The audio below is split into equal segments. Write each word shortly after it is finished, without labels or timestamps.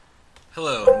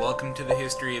Hello, and welcome to the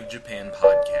History of Japan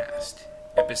podcast,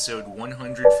 episode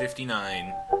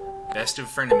 159, Best of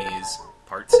Frenemies,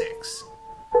 part 6.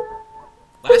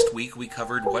 Last week we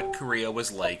covered what Korea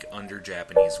was like under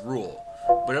Japanese rule,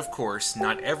 but of course,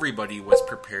 not everybody was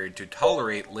prepared to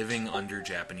tolerate living under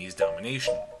Japanese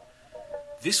domination.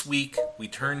 This week, we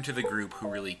turn to the group who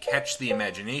really catch the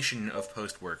imagination of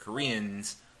post-war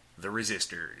Koreans, the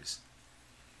resistors.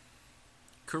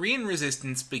 Korean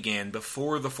resistance began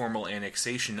before the formal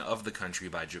annexation of the country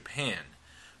by Japan.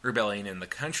 Rebellion in the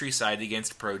countryside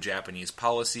against pro-Japanese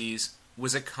policies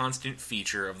was a constant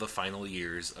feature of the final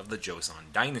years of the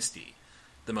Joseon dynasty,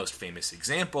 the most famous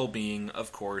example being,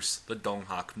 of course, the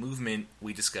Donghak movement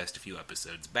we discussed a few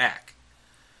episodes back.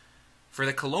 For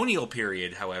the colonial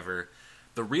period, however,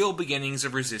 the real beginnings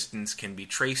of resistance can be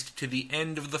traced to the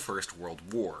end of the First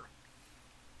World War.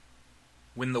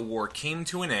 When the war came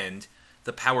to an end,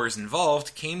 the powers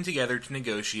involved came together to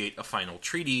negotiate a final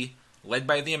treaty, led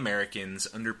by the Americans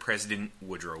under President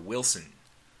Woodrow Wilson.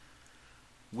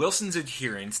 Wilson's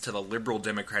adherence to the liberal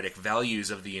democratic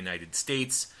values of the United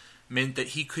States meant that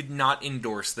he could not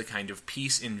endorse the kind of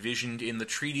peace envisioned in the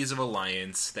treaties of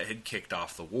alliance that had kicked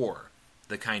off the war.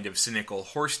 The kind of cynical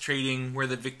horse trading where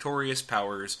the victorious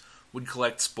powers would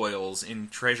collect spoils in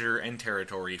treasure and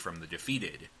territory from the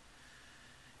defeated.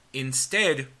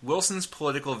 Instead, Wilson's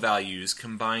political values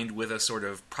combined with a sort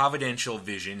of providential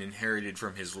vision inherited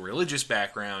from his religious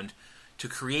background to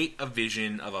create a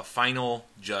vision of a final,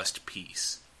 just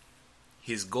peace.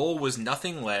 His goal was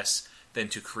nothing less than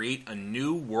to create a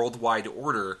new worldwide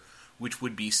order which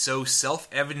would be so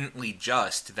self-evidently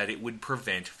just that it would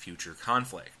prevent future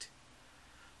conflict.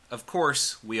 Of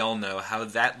course, we all know how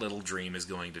that little dream is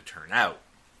going to turn out.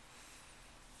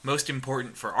 Most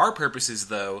important for our purposes,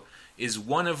 though, is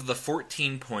one of the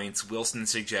 14 points Wilson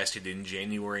suggested in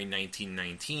January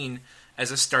 1919 as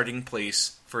a starting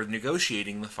place for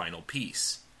negotiating the final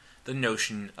peace: the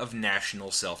notion of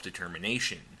national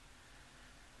self-determination.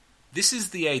 This is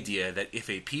the idea that if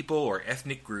a people or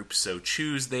ethnic group so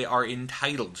choose, they are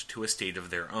entitled to a state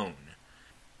of their own.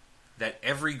 That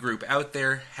every group out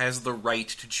there has the right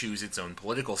to choose its own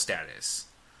political status.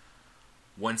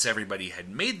 Once everybody had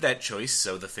made that choice,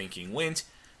 so the thinking went,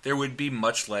 there would be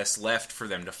much less left for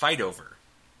them to fight over.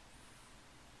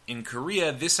 In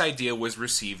Korea, this idea was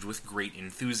received with great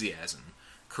enthusiasm.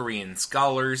 Korean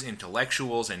scholars,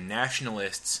 intellectuals, and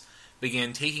nationalists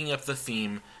began taking up the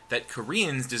theme that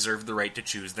Koreans deserved the right to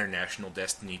choose their national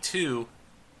destiny too,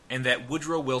 and that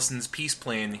Woodrow Wilson's peace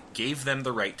plan gave them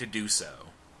the right to do so.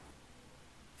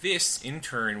 This, in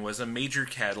turn, was a major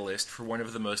catalyst for one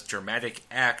of the most dramatic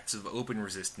acts of open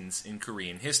resistance in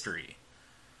Korean history.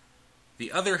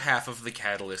 The other half of the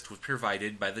catalyst was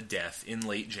provided by the death in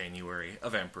late January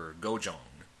of Emperor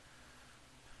Gojong.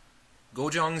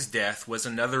 Gojong's death was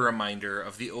another reminder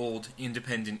of the old,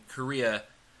 independent Korea,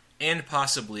 and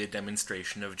possibly a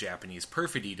demonstration of Japanese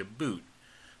perfidy to boot.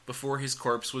 Before his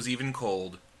corpse was even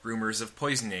cold, rumors of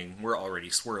poisoning were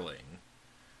already swirling.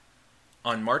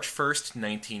 On March 1st,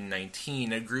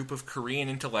 1919, a group of Korean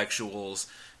intellectuals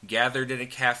gathered at a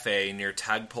cafe near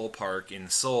Tagpol Park in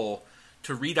Seoul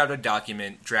to read out a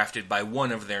document drafted by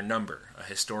one of their number, a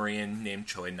historian named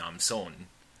Choi Nam-son.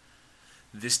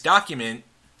 This document,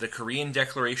 the Korean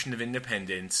Declaration of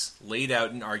Independence, laid out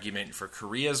an argument for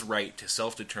Korea's right to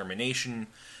self-determination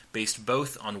based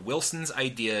both on Wilson's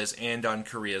ideas and on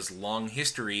Korea's long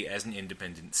history as an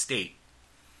independent state.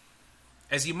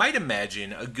 As you might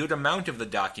imagine, a good amount of the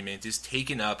document is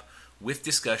taken up with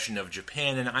discussion of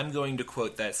Japan, and I'm going to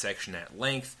quote that section at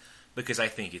length because I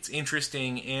think it's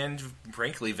interesting and,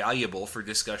 frankly, valuable for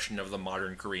discussion of the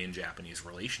modern Korean-Japanese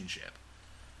relationship.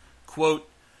 Quote,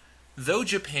 "Though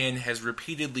Japan has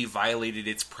repeatedly violated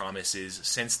its promises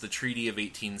since the Treaty of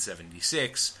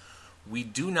 1876, we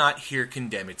do not here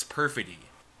condemn its perfidy.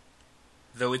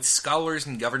 Though its scholars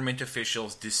and government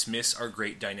officials dismiss our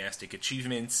great dynastic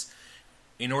achievements,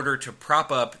 in order to prop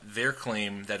up their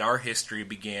claim that our history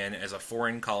began as a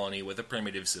foreign colony with a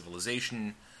primitive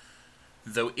civilization,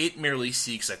 though it merely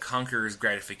seeks a conqueror's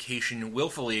gratification,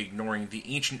 willfully ignoring the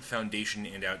ancient foundation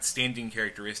and outstanding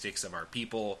characteristics of our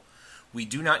people, we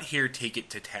do not here take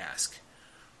it to task.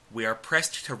 We are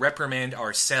pressed to reprimand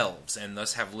ourselves, and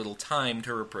thus have little time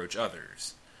to reproach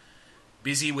others.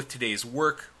 Busy with today's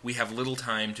work, we have little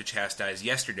time to chastise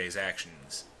yesterday's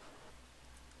actions.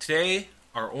 Today,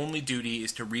 our only duty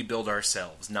is to rebuild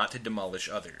ourselves, not to demolish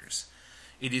others.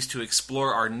 It is to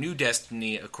explore our new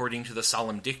destiny according to the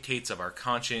solemn dictates of our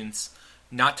conscience,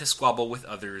 not to squabble with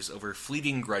others over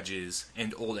fleeting grudges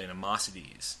and old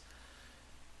animosities.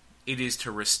 It is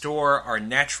to restore our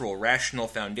natural, rational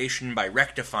foundation by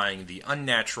rectifying the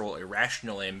unnatural,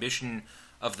 irrational ambition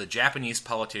of the Japanese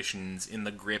politicians in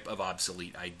the grip of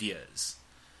obsolete ideas.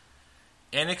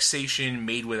 Annexation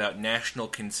made without national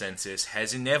consensus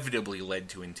has inevitably led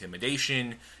to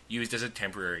intimidation, used as a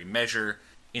temporary measure,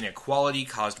 inequality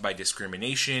caused by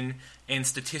discrimination, and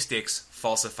statistics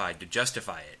falsified to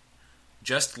justify it.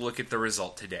 Just look at the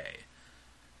result today.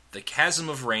 The chasm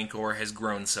of rancor has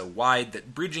grown so wide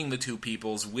that bridging the two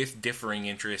peoples with differing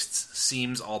interests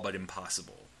seems all but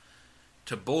impossible.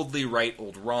 To boldly right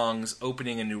old wrongs,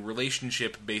 opening a new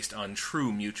relationship based on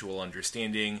true mutual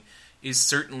understanding is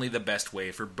certainly the best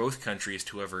way for both countries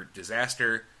to avert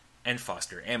disaster and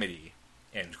foster amity."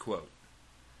 End quote.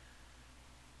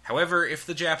 However, if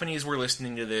the Japanese were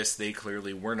listening to this, they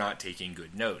clearly were not taking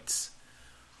good notes.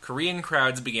 Korean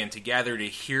crowds began to gather to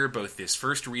hear both this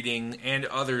first reading and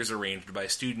others arranged by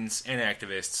students and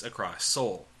activists across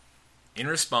Seoul. In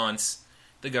response,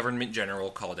 the government general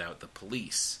called out the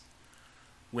police.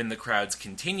 When the crowds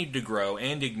continued to grow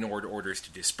and ignored orders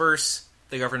to disperse,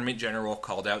 the government general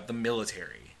called out the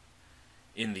military.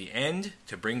 In the end,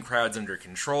 to bring crowds under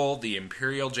control, the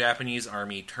Imperial Japanese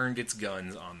Army turned its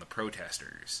guns on the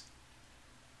protesters.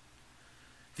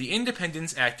 The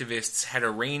independence activists had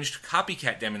arranged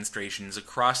copycat demonstrations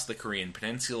across the Korean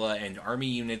peninsula, and army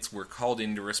units were called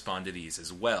in to respond to these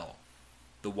as well.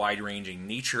 The wide-ranging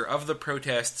nature of the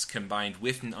protests, combined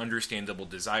with an understandable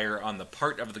desire on the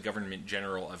part of the government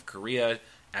general of Korea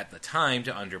at the time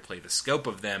to underplay the scope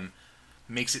of them,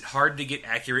 makes it hard to get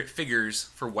accurate figures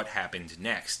for what happened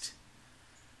next.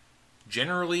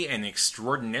 Generally, an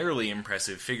extraordinarily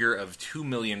impressive figure of 2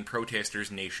 million protesters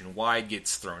nationwide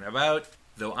gets thrown about,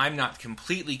 though I'm not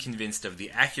completely convinced of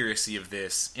the accuracy of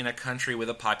this in a country with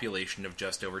a population of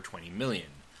just over 20 million,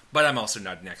 but I'm also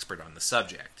not an expert on the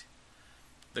subject.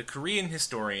 The Korean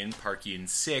historian Park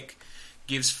Yun-sik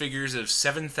gives figures of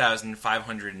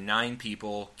 7,509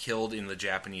 people killed in the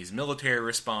Japanese military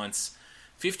response,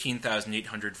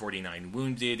 15,849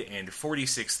 wounded, and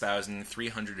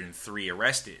 46,303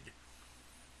 arrested.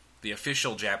 The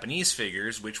official Japanese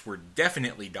figures, which were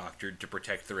definitely doctored to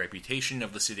protect the reputation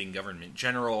of the sitting government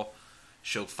general,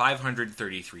 show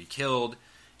 533 killed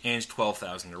and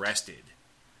 12,000 arrested.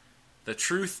 The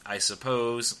truth, I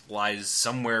suppose, lies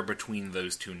somewhere between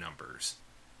those two numbers.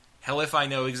 Hell if I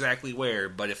know exactly where,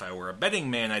 but if I were a betting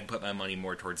man, I'd put my money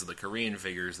more towards the Korean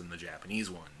figures than the Japanese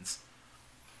ones.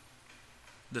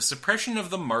 The suppression of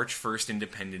the March 1st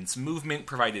independence movement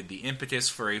provided the impetus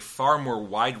for a far more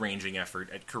wide-ranging effort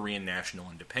at Korean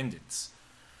national independence.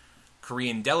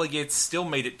 Korean delegates still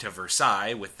made it to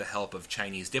Versailles with the help of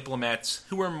Chinese diplomats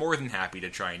who were more than happy to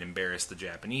try and embarrass the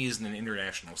Japanese in an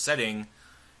international setting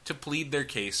to plead their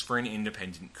case for an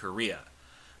independent Korea,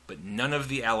 but none of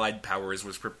the Allied powers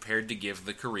was prepared to give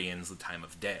the Koreans the time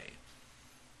of day.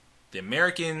 The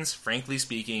Americans, frankly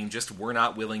speaking, just were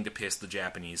not willing to piss the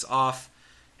Japanese off,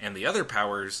 and the other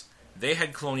powers, they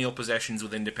had colonial possessions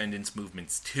with independence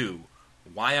movements too.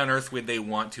 Why on earth would they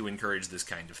want to encourage this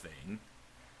kind of thing?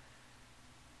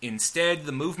 Instead,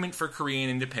 the movement for Korean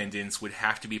independence would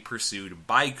have to be pursued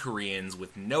by Koreans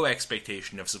with no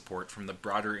expectation of support from the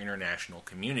broader international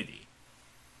community.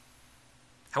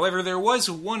 However, there was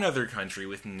one other country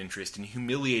with an interest in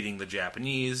humiliating the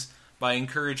Japanese by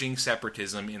encouraging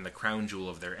separatism in the crown jewel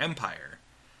of their empire.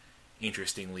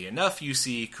 Interestingly enough, you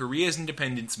see, Korea's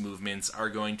independence movements are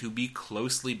going to be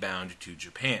closely bound to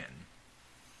Japan.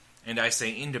 And I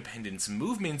say independence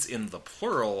movements in the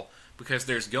plural because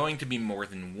there's going to be more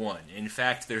than one. In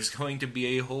fact, there's going to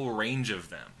be a whole range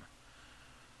of them.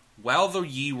 While the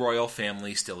Yi royal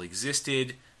family still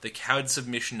existed, the cowed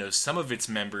submission of some of its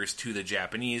members to the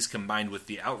Japanese, combined with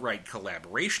the outright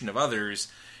collaboration of others,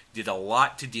 did a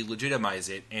lot to delegitimize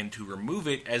it and to remove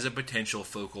it as a potential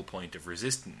focal point of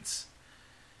resistance.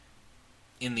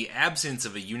 In the absence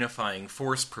of a unifying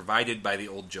force provided by the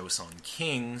old Joseon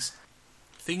kings,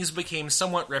 things became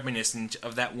somewhat reminiscent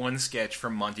of that one sketch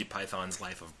from Monty Python's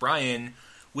Life of Brian,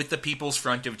 with the People's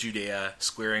Front of Judea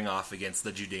squaring off against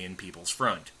the Judean People's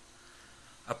Front.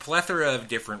 A plethora of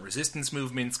different resistance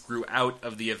movements grew out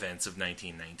of the events of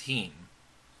 1919.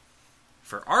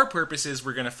 For our purposes,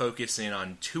 we're going to focus in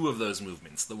on two of those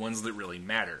movements, the ones that really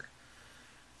matter.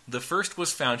 The first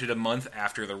was founded a month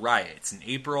after the riots, in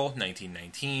April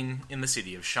 1919, in the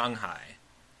city of Shanghai.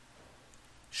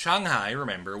 Shanghai,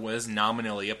 remember, was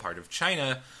nominally a part of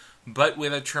China, but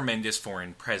with a tremendous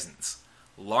foreign presence.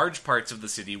 Large parts of the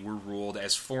city were ruled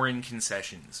as foreign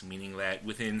concessions, meaning that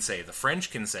within, say, the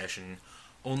French concession,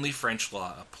 only French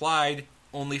law applied,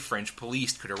 only French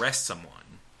police could arrest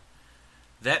someone.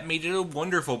 That made it a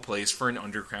wonderful place for an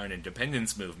underground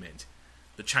independence movement.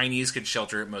 The Chinese could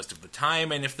shelter it most of the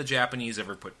time, and if the Japanese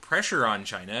ever put pressure on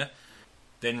China,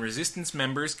 then resistance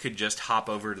members could just hop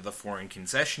over to the foreign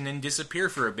concession and disappear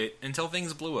for a bit until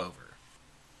things blew over.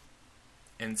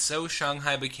 And so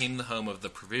Shanghai became the home of the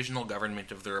Provisional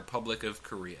Government of the Republic of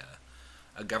Korea,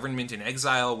 a government in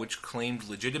exile which claimed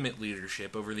legitimate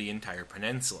leadership over the entire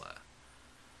peninsula.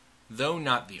 Though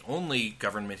not the only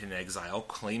government in exile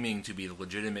claiming to be the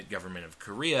legitimate government of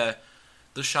Korea,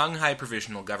 the Shanghai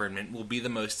Provisional Government will be the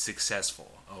most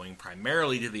successful, owing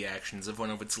primarily to the actions of one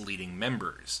of its leading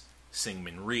members,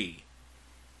 Syngman Rhee.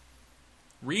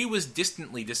 Rhee was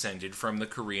distantly descended from the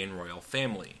Korean royal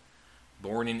family.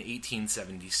 Born in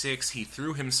 1876, he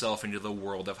threw himself into the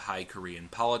world of high Korean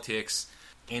politics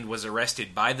and was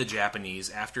arrested by the Japanese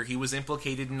after he was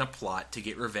implicated in a plot to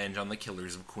get revenge on the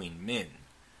killers of Queen Min.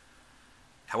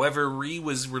 However, Rhee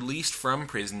was released from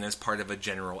prison as part of a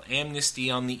general amnesty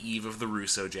on the eve of the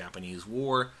Russo-Japanese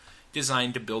War,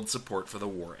 designed to build support for the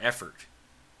war effort.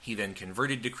 He then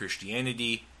converted to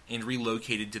Christianity and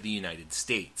relocated to the United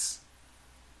States.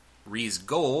 Rhee's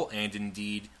goal, and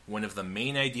indeed one of the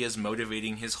main ideas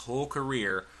motivating his whole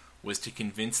career, was to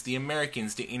convince the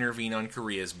Americans to intervene on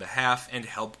Korea's behalf and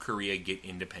help Korea get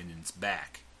independence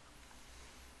back.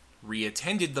 Rhee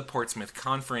attended the Portsmouth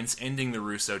Conference ending the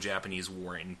Russo-Japanese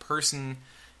War in person,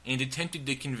 and attempted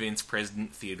to convince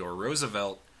President Theodore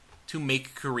Roosevelt to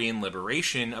make Korean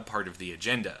liberation a part of the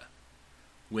agenda.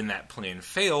 When that plan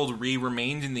failed, Rhee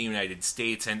remained in the United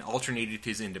States and alternated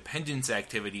his independence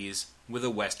activities with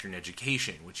a Western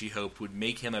education, which he hoped would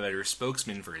make him a better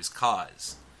spokesman for his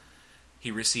cause. He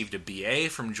received a BA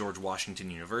from George Washington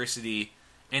University,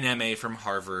 an MA from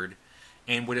Harvard,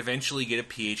 and would eventually get a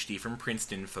PhD from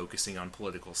Princeton focusing on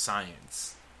political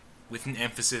science, with an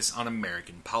emphasis on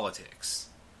American politics.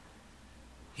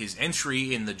 His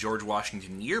entry in the George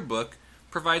Washington Yearbook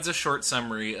provides a short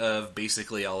summary of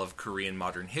basically all of Korean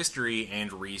modern history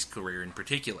and Rhee's career in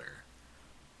particular,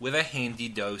 with a handy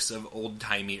dose of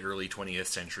old-timey early 20th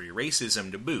century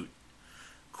racism to boot.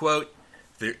 Quote,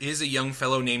 "There is a young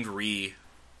fellow named Rhee,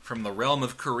 from the realm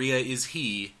of Korea is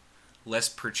he,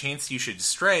 lest perchance you should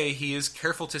stray, he is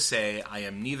careful to say, I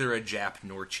am neither a Jap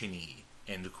nor Chinese."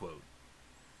 End quote.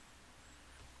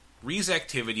 Rhee's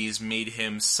activities made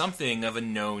him something of a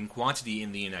known quantity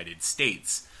in the United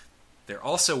States. They're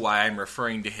also why I'm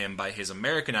referring to him by his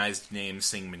Americanized name,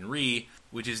 Syngman Rhee,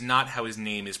 which is not how his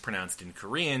name is pronounced in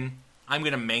Korean. I'm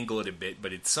going to mangle it a bit,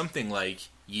 but it's something like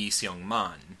Yi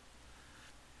Seong-man.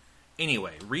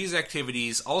 Anyway, Rhee's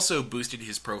activities also boosted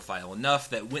his profile enough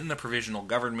that when the Provisional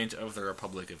Government of the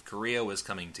Republic of Korea was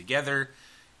coming together,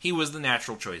 he was the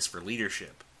natural choice for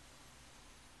leadership.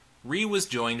 Rhee was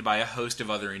joined by a host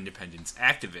of other independence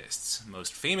activists,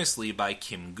 most famously by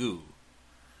Kim Gu.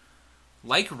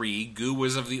 Like Rhee, Gu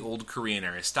was of the old Korean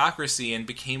aristocracy and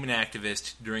became an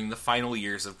activist during the final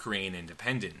years of Korean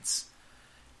independence.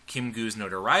 Kim Gu's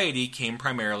notoriety came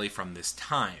primarily from this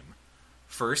time.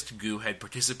 First, Gu had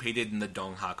participated in the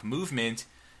Donghak movement,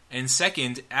 and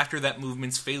second, after that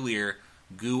movement's failure,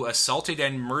 Gu assaulted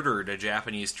and murdered a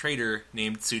Japanese trader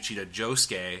named Tsuchida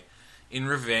Josuke in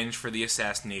revenge for the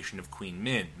assassination of Queen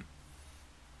Min.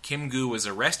 Kim Gu was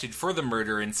arrested for the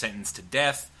murder and sentenced to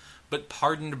death, but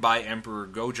pardoned by Emperor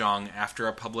Gojong after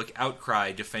a public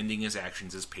outcry defending his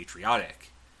actions as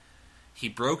patriotic. He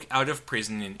broke out of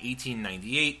prison in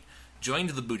 1898,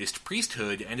 joined the Buddhist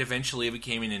priesthood, and eventually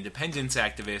became an independence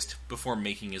activist before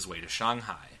making his way to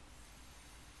Shanghai.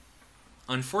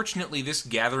 Unfortunately, this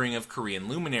gathering of Korean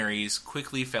luminaries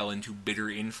quickly fell into bitter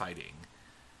infighting.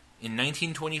 In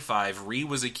 1925, Rhee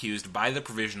was accused by the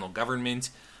Provisional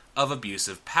Government of abuse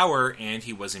of power, and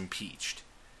he was impeached.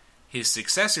 His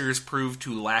successors proved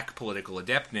to lack political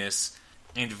adeptness,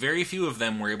 and very few of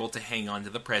them were able to hang on to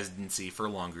the presidency for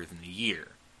longer than a year.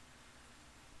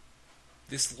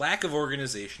 This lack of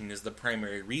organization is the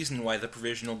primary reason why the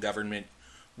Provisional Government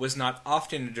was not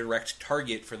often a direct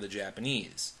target for the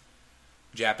Japanese.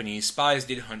 Japanese spies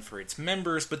did hunt for its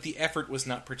members, but the effort was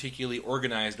not particularly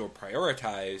organized or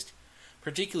prioritized,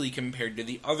 particularly compared to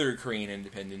the other Korean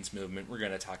independence movement we're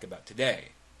going to talk about today.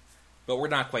 But we're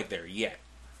not quite there yet.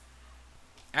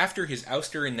 After his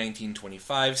ouster in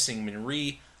 1925, Syngman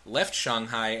Rhee left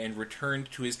Shanghai and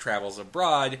returned to his travels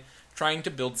abroad, trying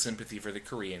to build sympathy for the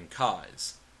Korean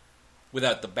cause.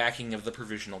 Without the backing of the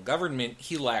Provisional Government,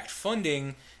 he lacked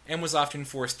funding and was often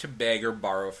forced to beg or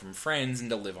borrow from friends and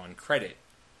to live on credit.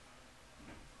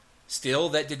 Still,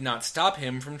 that did not stop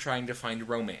him from trying to find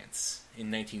romance. In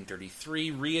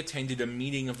 1933, Rhee attended a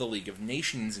meeting of the League of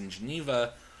Nations in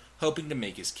Geneva, hoping to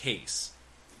make his case.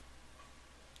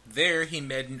 There, he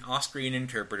met an Austrian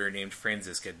interpreter named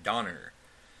Franziska Donner.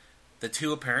 The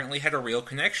two apparently had a real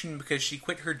connection because she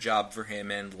quit her job for him,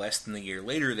 and less than a year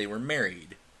later they were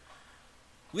married.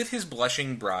 With his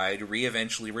blushing bride, Rhee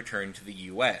eventually returned to the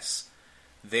U.S.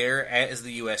 There, as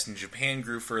the U.S. and Japan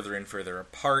grew further and further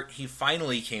apart, he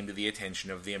finally came to the attention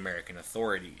of the American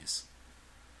authorities.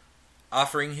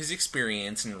 Offering his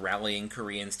experience in rallying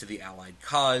Koreans to the Allied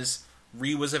cause,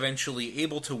 Rhee was eventually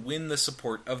able to win the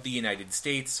support of the United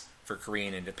States for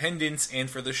Korean independence and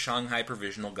for the Shanghai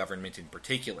Provisional Government in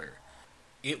particular.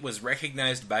 It was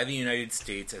recognized by the United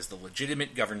States as the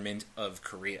legitimate government of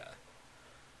Korea.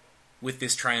 With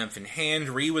this triumph in hand,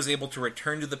 Rhee was able to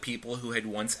return to the people who had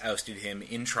once ousted him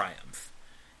in triumph.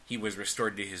 He was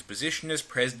restored to his position as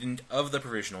president of the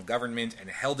Provisional Government and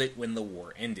held it when the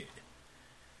war ended.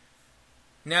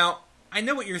 Now, I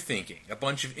know what you're thinking. A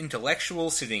bunch of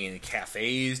intellectuals sitting in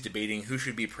cafes debating who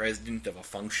should be president of a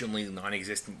functionally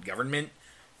non-existent government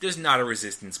does not a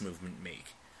resistance movement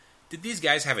make. Did these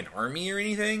guys have an army or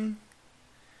anything?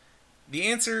 The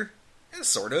answer is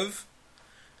sort of.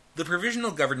 The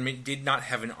Provisional Government did not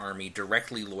have an army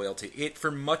directly loyal to it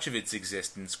for much of its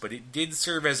existence, but it did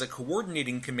serve as a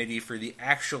coordinating committee for the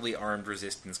actually armed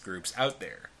resistance groups out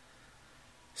there.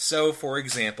 So, for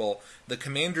example, the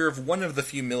commander of one of the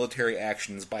few military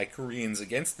actions by Koreans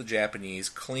against the Japanese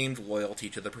claimed loyalty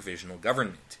to the Provisional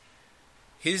Government.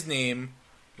 His name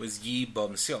was Yi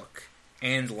Bum-seok,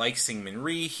 and like Syngman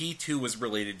Rhee, he too was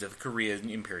related to the Korean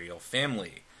imperial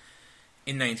family.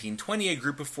 In 1920, a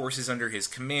group of forces under his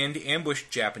command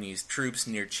ambushed Japanese troops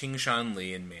near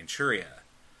Qingshanli in Manchuria.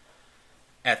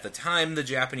 At the time, the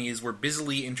Japanese were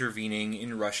busily intervening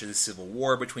in Russia's civil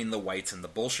war between the Whites and the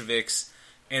Bolsheviks,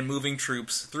 and moving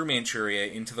troops through Manchuria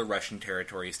into the Russian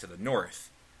territories to the north.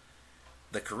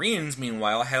 The Koreans,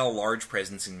 meanwhile, had a large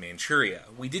presence in Manchuria.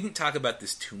 We didn't talk about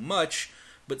this too much,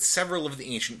 but several of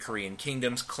the ancient Korean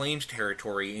kingdoms claimed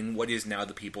territory in what is now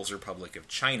the People's Republic of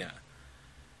China.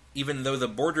 Even though the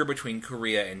border between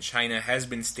Korea and China has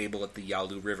been stable at the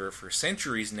Yalu River for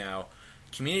centuries now,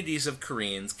 communities of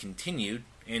Koreans continued,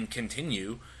 and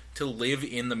continue, to live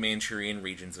in the Manchurian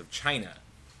regions of China.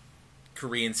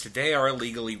 Koreans today are a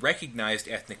legally recognized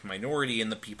ethnic minority in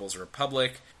the People's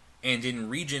Republic, and in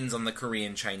regions on the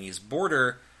Korean-Chinese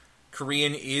border,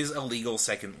 Korean is a legal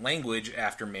second language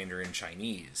after Mandarin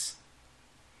Chinese.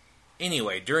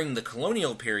 Anyway, during the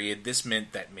colonial period, this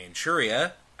meant that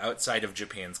Manchuria, outside of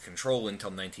Japan's control until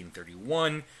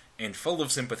 1931, and full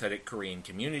of sympathetic Korean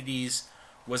communities,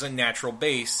 was a natural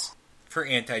base for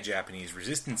anti-Japanese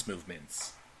resistance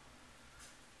movements.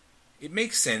 It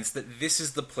makes sense that this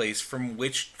is the place from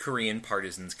which Korean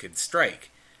partisans could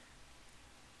strike.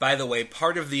 By the way,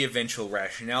 part of the eventual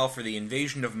rationale for the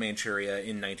invasion of Manchuria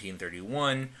in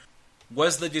 1931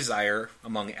 was the desire,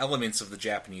 among elements of the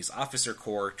Japanese officer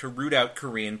corps, to root out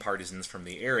Korean partisans from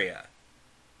the area.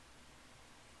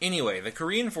 Anyway, the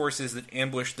Korean forces that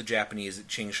ambushed the Japanese at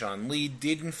Qingshanli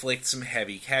did inflict some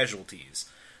heavy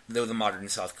casualties, though the modern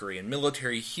South Korean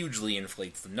military hugely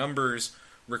inflates the numbers,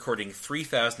 recording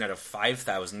 3,000 out of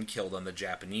 5,000 killed on the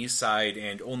Japanese side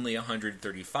and only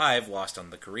 135 lost on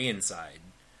the Korean side.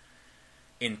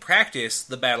 In practice,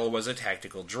 the battle was a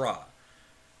tactical draw.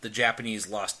 The Japanese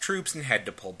lost troops and had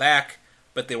to pull back,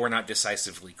 but they were not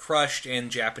decisively crushed,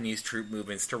 and Japanese troop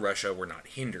movements to Russia were not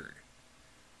hindered.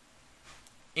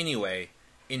 Anyway,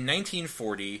 in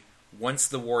 1940, once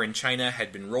the war in China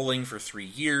had been rolling for 3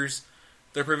 years,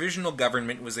 the Provisional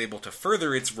Government was able to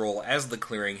further its role as the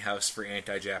clearinghouse for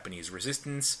anti-Japanese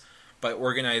resistance by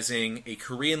organizing a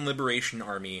Korean Liberation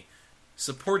Army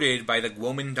supported by the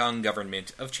Kuomintang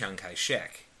government of Chiang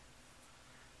Kai-shek.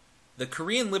 The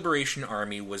Korean Liberation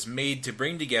Army was made to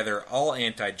bring together all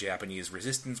anti-Japanese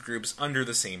resistance groups under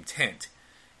the same tent.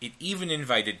 It even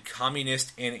invited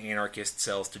communist and anarchist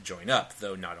cells to join up,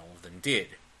 though not all of them did.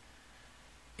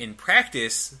 In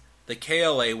practice, the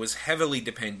KLA was heavily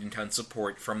dependent on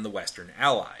support from the Western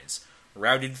Allies,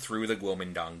 routed through the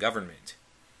Kuomintang government.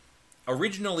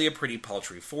 Originally a pretty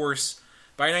paltry force,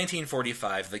 by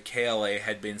 1945 the KLA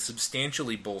had been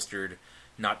substantially bolstered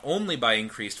not only by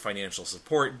increased financial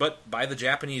support, but by the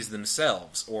Japanese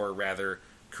themselves, or rather,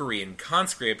 Korean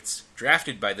conscripts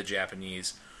drafted by the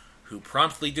Japanese, who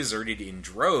promptly deserted in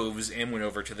droves and went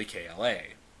over to the KLA.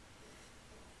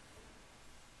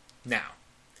 Now,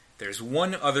 there's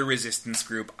one other resistance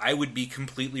group I would be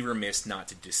completely remiss not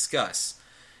to discuss,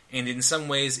 and in some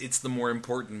ways it's the more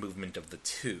important movement of the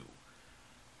two.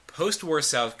 Post-war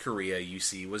South Korea, you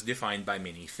see, was defined by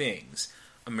many things: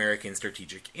 American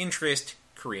strategic interest,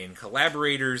 Korean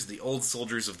collaborators, the old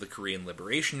soldiers of the Korean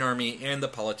Liberation Army, and the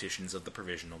politicians of the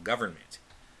Provisional Government.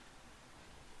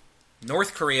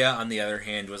 North Korea, on the other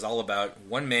hand, was all about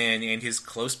one man and his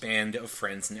close band of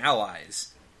friends and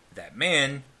allies. That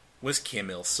man was Kim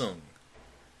Il-sung.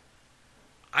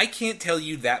 I can't tell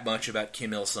you that much about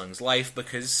Kim Il-sung's life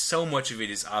because so much of it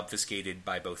is obfuscated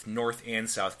by both North and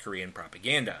South Korean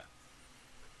propaganda.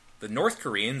 The North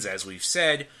Koreans, as we've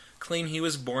said, claim he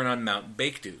was born on Mount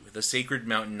Baekdu, the sacred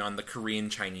mountain on the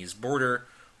Korean-Chinese border,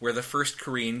 where the first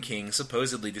Korean king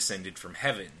supposedly descended from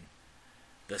heaven.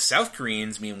 The South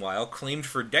Koreans, meanwhile, claimed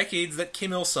for decades that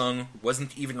Kim Il-sung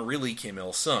wasn't even really Kim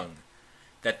Il-sung,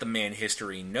 that the man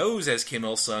history knows as Kim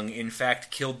Il-sung in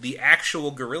fact killed the actual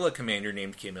guerrilla commander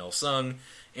named Kim Il-sung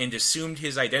and assumed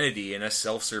his identity in a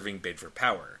self-serving bid for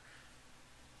power.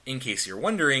 In case you're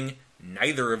wondering,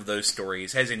 neither of those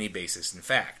stories has any basis in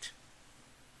fact.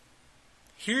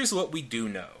 Here's what we do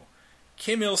know.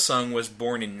 Kim Il-sung was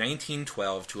born in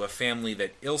 1912 to a family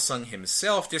that Il-sung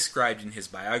himself described in his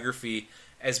biography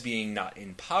as being not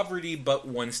in poverty, but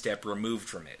one step removed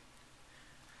from it.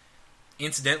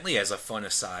 Incidentally, as a fun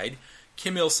aside,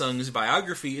 Kim Il-sung's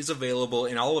biography is available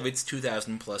in all of its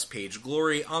 2,000-plus page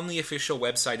glory on the official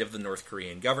website of the North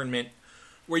Korean government,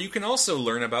 where you can also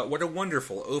learn about what a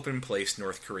wonderful open place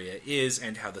North Korea is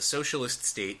and how the socialist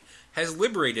state has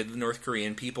liberated the North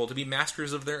Korean people to be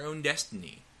masters of their own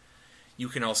destiny. You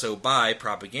can also buy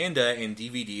propaganda and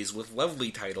DVDs with lovely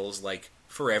titles like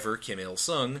Forever Kim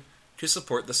Il-sung to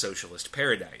support the socialist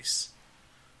paradise.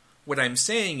 What I'm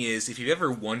saying is, if you've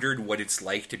ever wondered what it's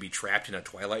like to be trapped in a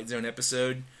Twilight Zone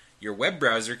episode, your web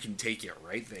browser can take you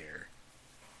right there.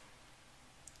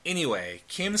 Anyway,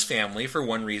 Kim's family, for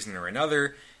one reason or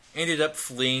another, ended up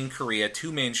fleeing Korea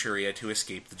to Manchuria to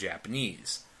escape the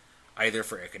Japanese, either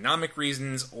for economic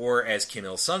reasons or, as Kim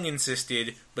Il-sung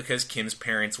insisted, because Kim's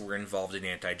parents were involved in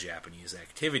anti-Japanese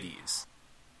activities.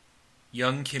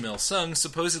 Young Kim Il-sung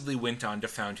supposedly went on to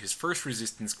found his first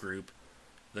resistance group,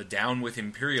 the Down with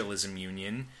Imperialism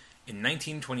Union, in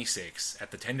 1926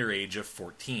 at the tender age of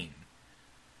 14.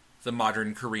 The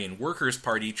modern Korean Workers'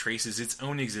 Party traces its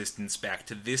own existence back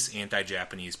to this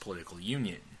anti-Japanese political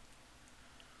union.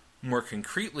 More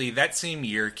concretely, that same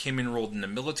year, Kim enrolled in a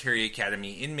military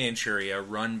academy in Manchuria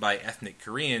run by ethnic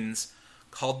Koreans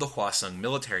called the Hwasong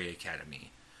Military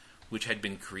Academy, which had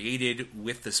been created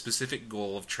with the specific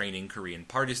goal of training Korean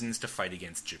partisans to fight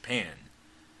against Japan.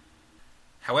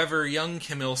 However, young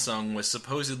Kim Il-sung was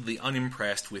supposedly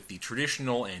unimpressed with the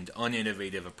traditional and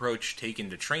uninnovative approach taken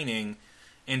to training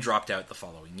and dropped out the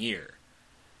following year.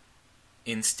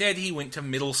 Instead, he went to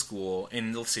middle school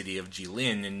in the city of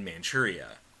Jilin in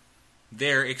Manchuria.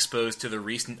 There, exposed to the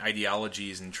recent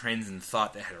ideologies and trends in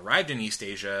thought that had arrived in East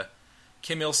Asia,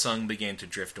 Kim Il-sung began to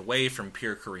drift away from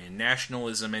pure Korean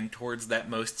nationalism and towards that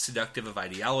most seductive of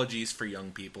ideologies for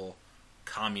young people,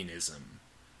 communism.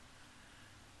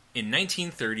 In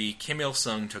 1930, Kim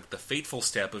Il-sung took the fateful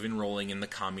step of enrolling in the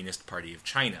Communist Party of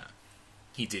China.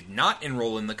 He did not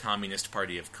enroll in the Communist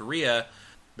Party of Korea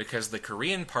because the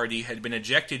Korean party had been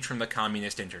ejected from the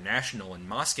Communist International in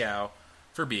Moscow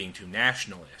for being too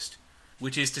nationalist,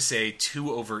 which is to say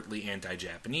too overtly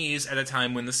anti-Japanese at a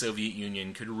time when the Soviet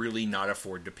Union could really not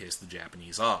afford to piss the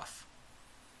Japanese off.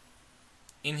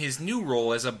 In his new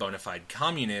role as a bona fide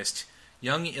communist,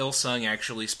 young Il-sung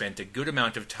actually spent a good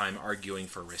amount of time arguing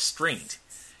for restraint.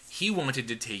 He wanted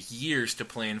to take years to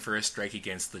plan for a strike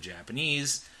against the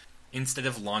Japanese, instead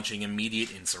of launching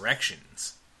immediate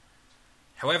insurrections.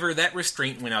 However, that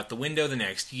restraint went out the window the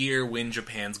next year when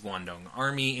Japan's Guangdong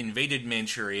army invaded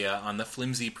Manchuria on the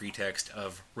flimsy pretext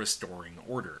of restoring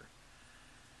order.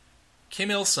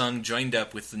 Kim Il-sung joined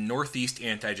up with the Northeast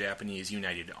Anti-Japanese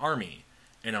United Army,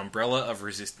 an umbrella of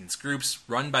resistance groups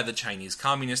run by the Chinese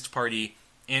Communist Party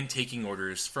and taking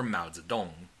orders from Mao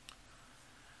Zedong.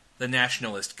 The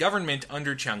nationalist government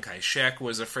under Chiang Kai-shek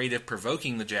was afraid of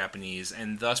provoking the Japanese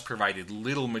and thus provided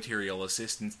little material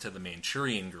assistance to the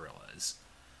Manchurian guerrillas.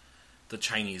 The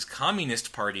Chinese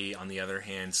Communist Party, on the other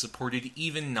hand, supported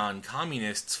even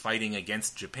non-communists fighting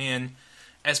against Japan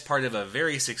as part of a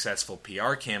very successful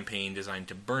PR campaign designed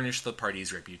to burnish the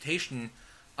party's reputation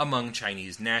among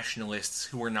Chinese nationalists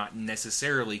who were not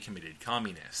necessarily committed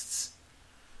communists.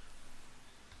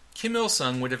 Kim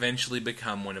Il-sung would eventually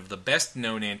become one of the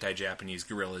best-known anti-Japanese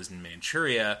guerrillas in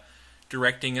Manchuria,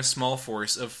 directing a small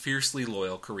force of fiercely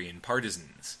loyal Korean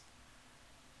partisans.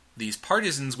 These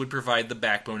partisans would provide the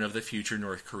backbone of the future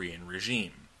North Korean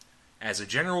regime. As a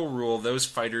general rule, those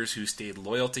fighters who stayed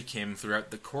loyal to Kim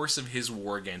throughout the course of his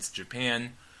war against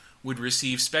Japan would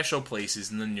receive special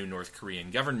places in the new North Korean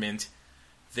government.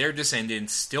 Their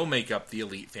descendants still make up the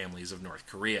elite families of North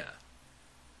Korea.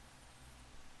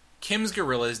 Kim's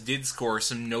guerrillas did score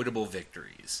some notable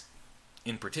victories.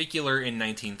 In particular, in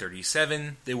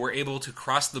 1937, they were able to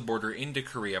cross the border into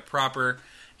Korea proper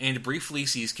and briefly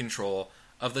seize control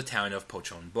of the town of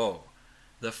Pocheonbo,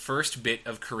 the first bit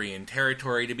of Korean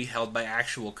territory to be held by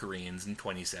actual Koreans in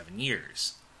 27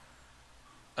 years.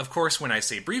 Of course, when I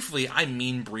say briefly, I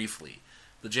mean briefly.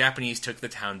 The Japanese took the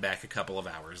town back a couple of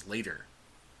hours later.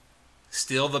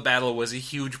 Still, the battle was a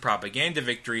huge propaganda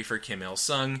victory for Kim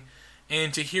Il-sung,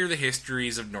 and to hear the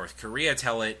histories of North Korea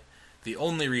tell it, the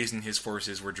only reason his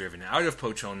forces were driven out of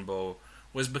Pocheonbo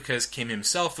was because Kim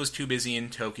himself was too busy in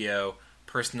Tokyo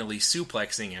personally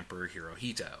suplexing Emperor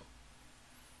Hirohito.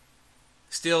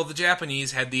 Still, the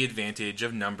Japanese had the advantage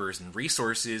of numbers and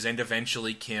resources, and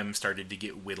eventually Kim started to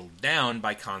get whittled down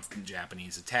by constant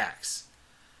Japanese attacks.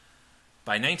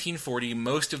 By 1940,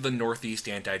 most of the Northeast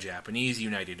Anti-Japanese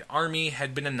United Army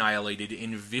had been annihilated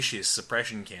in vicious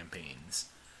suppression campaigns.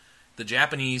 The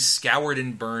Japanese scoured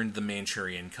and burned the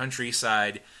Manchurian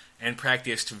countryside and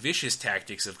practiced vicious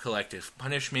tactics of collective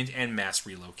punishment and mass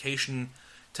relocation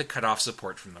to cut off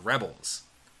support from the rebels.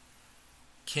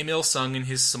 Kim Il-sung and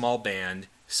his small band,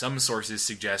 some sources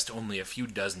suggest only a few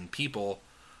dozen people,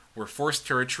 were forced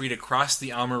to retreat across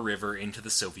the Amur River into the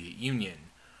Soviet Union,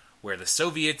 where the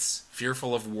Soviets,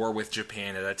 fearful of war with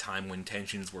Japan at a time when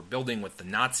tensions were building with the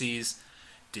Nazis,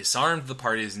 disarmed the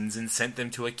partisans and sent them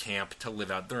to a camp to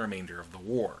live out the remainder of the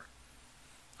war.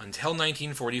 Until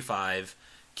 1945,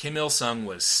 Kim Il-sung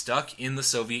was stuck in the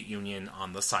Soviet Union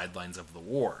on the sidelines of the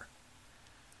war.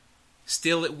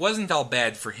 Still, it wasn't all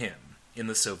bad for him. In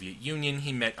the Soviet Union,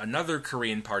 he met another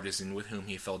Korean partisan with whom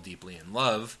he fell deeply in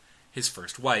love, his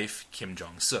first wife, Kim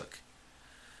Jong-suk.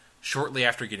 Shortly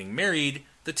after getting married,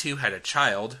 the two had a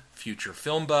child, future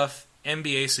film buff,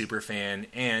 NBA superfan,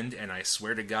 and I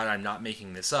swear to God I'm not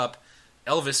making this up,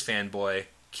 Elvis fanboy,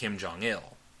 Kim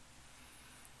Jong-il.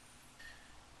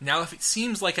 Now, if it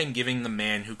seems like I'm giving the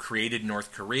man who created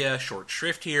North Korea short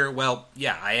shrift here, well,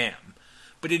 yeah, I am.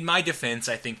 But in my defense,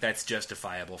 I think that's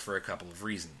justifiable for a couple of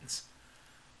reasons.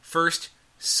 First,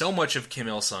 so much of Kim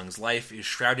Il-sung's life is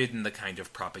shrouded in the kind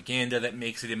of propaganda that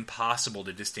makes it impossible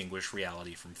to distinguish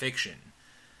reality from fiction.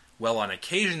 While on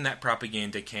occasion that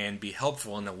propaganda can be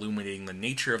helpful in illuminating the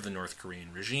nature of the North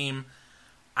Korean regime,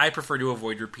 I prefer to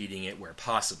avoid repeating it where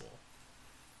possible.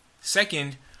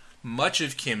 Second, much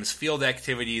of Kim's field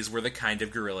activities were the kind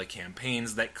of guerrilla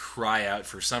campaigns that cry out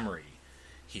for summary.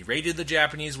 He raided the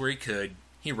Japanese where he could,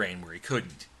 he ran where he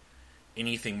couldn't.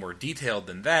 Anything more detailed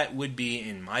than that would be,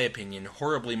 in my opinion,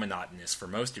 horribly monotonous for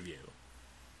most of you.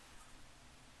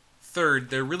 Third,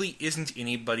 there really isn't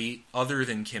anybody other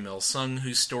than Kim Il-sung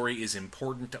whose story is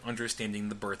important to understanding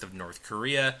the birth of North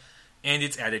Korea and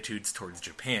its attitudes towards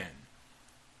Japan.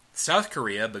 South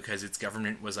Korea, because its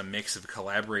government was a mix of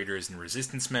collaborators and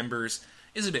resistance members,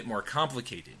 is a bit more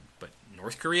complicated, but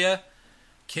North Korea?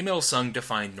 Kim Il-sung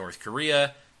defined North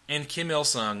Korea, and Kim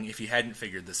Il-sung, if you hadn't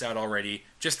figured this out already,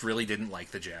 just really didn't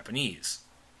like the Japanese.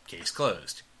 Case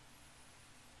closed.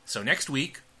 So next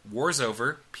week, war's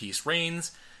over, peace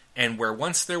reigns, and where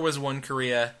once there was one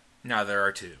Korea, now there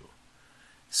are two.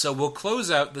 So we'll close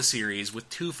out the series with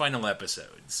two final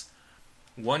episodes.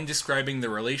 One describing the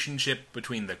relationship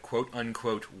between the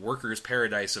quote-unquote workers'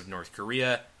 paradise of North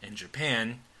Korea and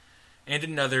Japan, and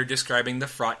another describing the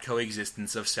fraught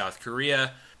coexistence of South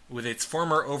Korea with its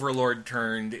former overlord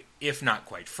turned, if not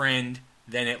quite friend,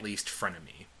 then at least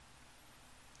frenemy.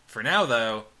 For now,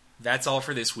 though, that's all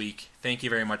for this week. Thank you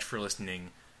very much for listening.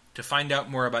 To find out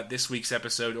more about this week's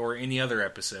episode or any other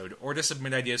episode, or to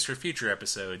submit ideas for future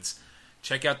episodes,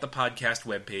 check out the podcast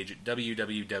webpage at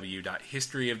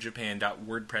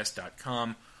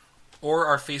www.historyofjapan.wordpress.com or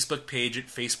our Facebook page at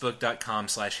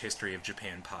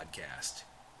facebook.com/historyofjapanpodcast.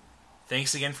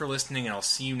 Thanks again for listening, and I'll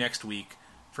see you next week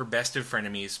for Best of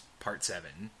Frenemies, Part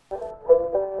 7.